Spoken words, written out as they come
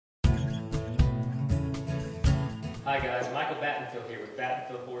Hi guys, Michael Battenfield here with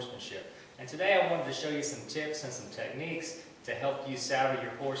Battenfield Horsemanship, and today I wanted to show you some tips and some techniques to help you saddle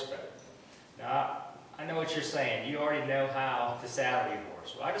your horse better. Now, I know what you're saying. You already know how to saddle your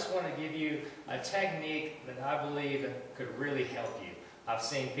horse. Well, I just want to give you a technique that I believe could really help you. I've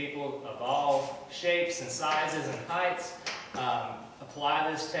seen people of all shapes and sizes and heights apply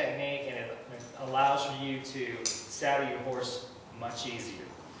this technique, and it allows for you to saddle your horse much easier.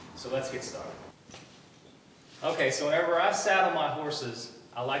 So let's get started. Okay, so whenever I saddle my horses,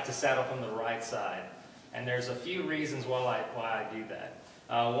 I like to saddle from the right side. And there's a few reasons why I do that.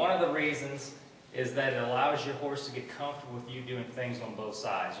 One of the reasons is that it allows your horse to get comfortable with you doing things on both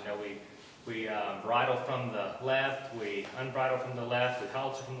sides. You know, we bridle from the left, we unbridle from the left, we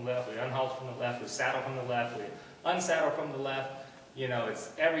halter from the left, we unhalter from the left, we saddle from the left, we unsaddle from the left. You know,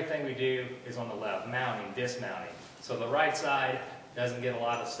 it's everything we do is on the left, mounting, dismounting. So the right side doesn't get a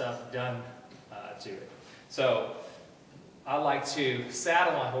lot of stuff done to it. So I like to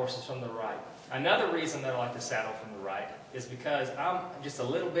saddle my horses from the right. Another reason that I like to saddle from the right is because I'm just a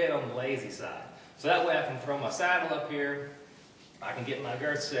little bit on the lazy side. So that way I can throw my saddle up here, I can get my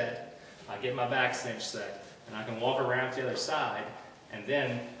girth set, I get my back cinch set, and I can walk around to the other side, and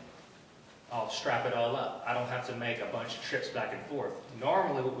then I'll strap it all up. I don't have to make a bunch of trips back and forth.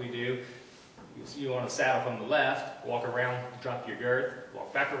 Normally what we do, you want to saddle from the left, walk around, drop your girth,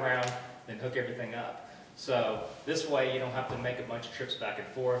 walk back around, then hook everything up. So this way you don't have to make a bunch of trips back and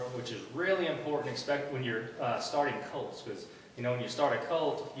forth, which is really important, especially when you're starting colts, because you know when you start a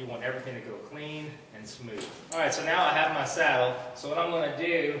colt, you want everything to go clean and smooth. All right, so now I have my saddle. So what I'm going to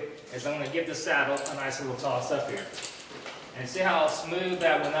do is I'm going to give the saddle a nice little toss up here. And see how smooth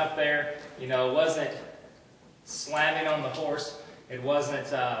that went up there? You know, it wasn't slamming on the horse. It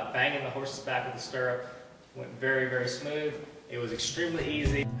wasn't banging the horse's back with the stirrup. It went very, very smooth. It was extremely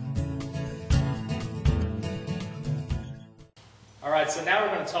easy. Alright, so now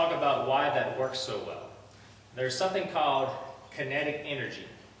we're going to talk about why that works so well. There's something called kinetic energy.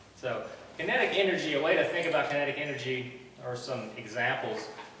 So, kinetic energy, a way to think about kinetic energy, or some examples,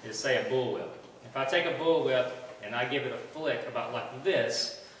 is say a bullwhip. If I take a bullwhip and I give it a flick about like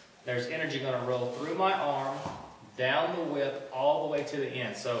this, there's energy going to roll through my arm, down the whip, all the way to the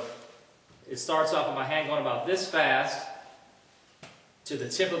end. So, it starts off with my hand going about this fast, to the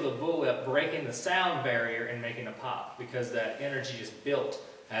tip of the bullwhip, breaking the sound barrier and making a pop, because that energy just built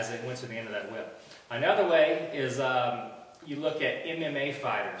as it went to the end of that whip. Another way is you look at MMA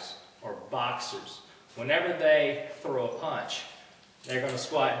fighters or boxers. Whenever they throw a punch, they're going to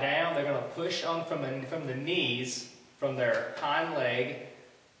squat down, they're going to push on from the knees, from their hind leg,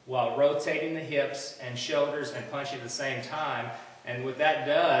 while rotating the hips and shoulders and punching at the same time. And what that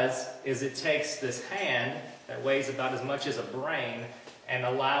does is it takes this hand that weighs about as much as a brain and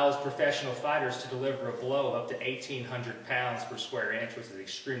allows professional fighters to deliver a blow up to 1,800 pounds per square inch, which is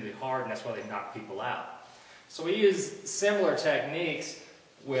extremely hard, and that's why they knock people out. So we use similar techniques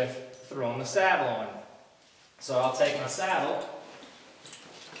with throwing the saddle on. So I'll take my saddle,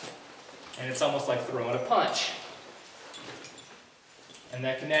 and it's almost like throwing a punch. And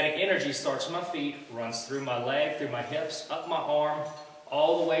that kinetic energy starts from my feet, runs through my leg, through my hips, up my arm,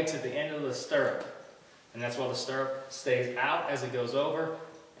 all the way to the end of the stirrup. And that's why the stirrup stays out as it goes over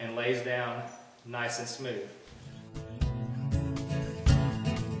and lays down nice and smooth.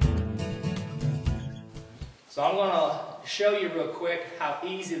 So I'm going to show you real quick how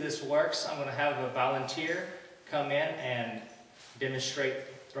easy this works. I'm going to have a volunteer come in and demonstrate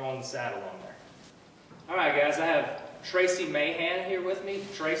throwing the saddle on there. Alright guys, I have Tracy Mahan here with me.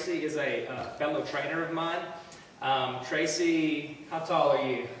 Tracy is a fellow trainer of mine. Tracy, how tall are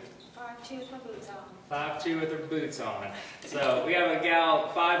you? 5'2" with my boots on. 5'2" with her boots on. So we have a gal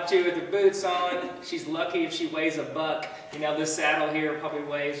 5'2" with her boots on. She's lucky if she weighs a buck. You know, this saddle here probably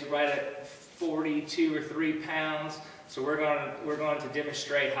weighs right at 42 or 3 pounds. So we're going to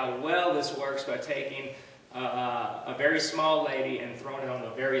demonstrate how well this works by taking a very small lady and throwing it on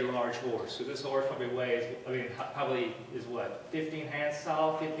a very large horse. So this horse probably weighs, probably is what, 15 hands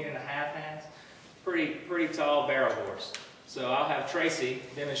tall, 15 and a half hands? Pretty tall barrel horse. So I'll have Tracy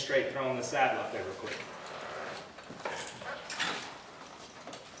demonstrate throwing the saddle up there real quick.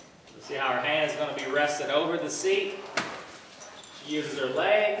 See how her hand is going to be rested over the seat. She uses her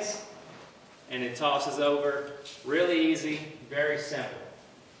legs, and it tosses over. Really easy, very simple.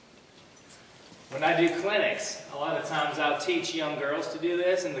 When I do clinics, a lot of times I'll teach young girls to do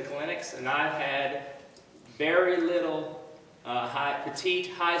this in the clinics, and I've had very little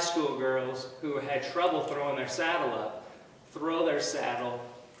petite high school girls who had trouble throwing their saddle up, throw their saddle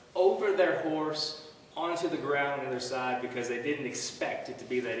over their horse onto the ground on the other side because they didn't expect it to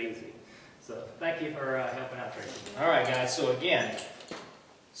be that easy. So thank you for helping out, Tracy. All right, guys, so again,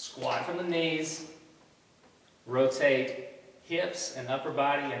 squat from the knees, rotate hips and upper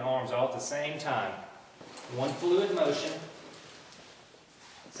body and arms all at the same time. One fluid motion.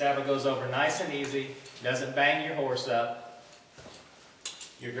 Saddle goes over nice and easy, doesn't bang your horse up.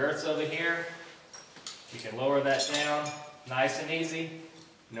 Your girth's over here. You can lower that down, nice and easy,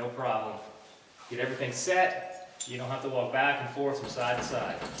 no problem. Get everything set. You don't have to walk back and forth from side to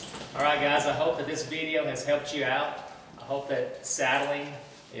side. All right, guys, I hope that this video has helped you out. I hope that saddling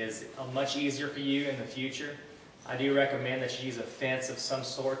is much easier for you in the future. I do recommend that you use a fence of some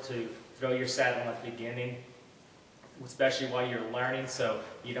sort to throw your saddle at the beginning, especially while you're learning, so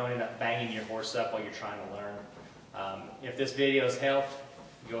you don't end up banging your horse up while you're trying to learn. If this video has helped,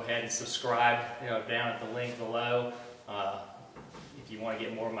 go ahead and subscribe down at the link below. If you want to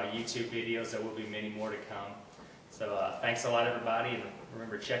get more of my YouTube videos, there will be many more to come. So thanks a lot, everybody, and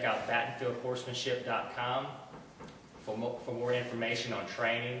remember, check out BattenfieldHorsemanship.com for more information on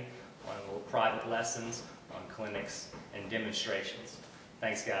training, on private lessons, on clinics, and demonstrations.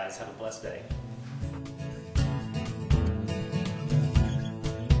 Thanks, guys. Have a blessed day.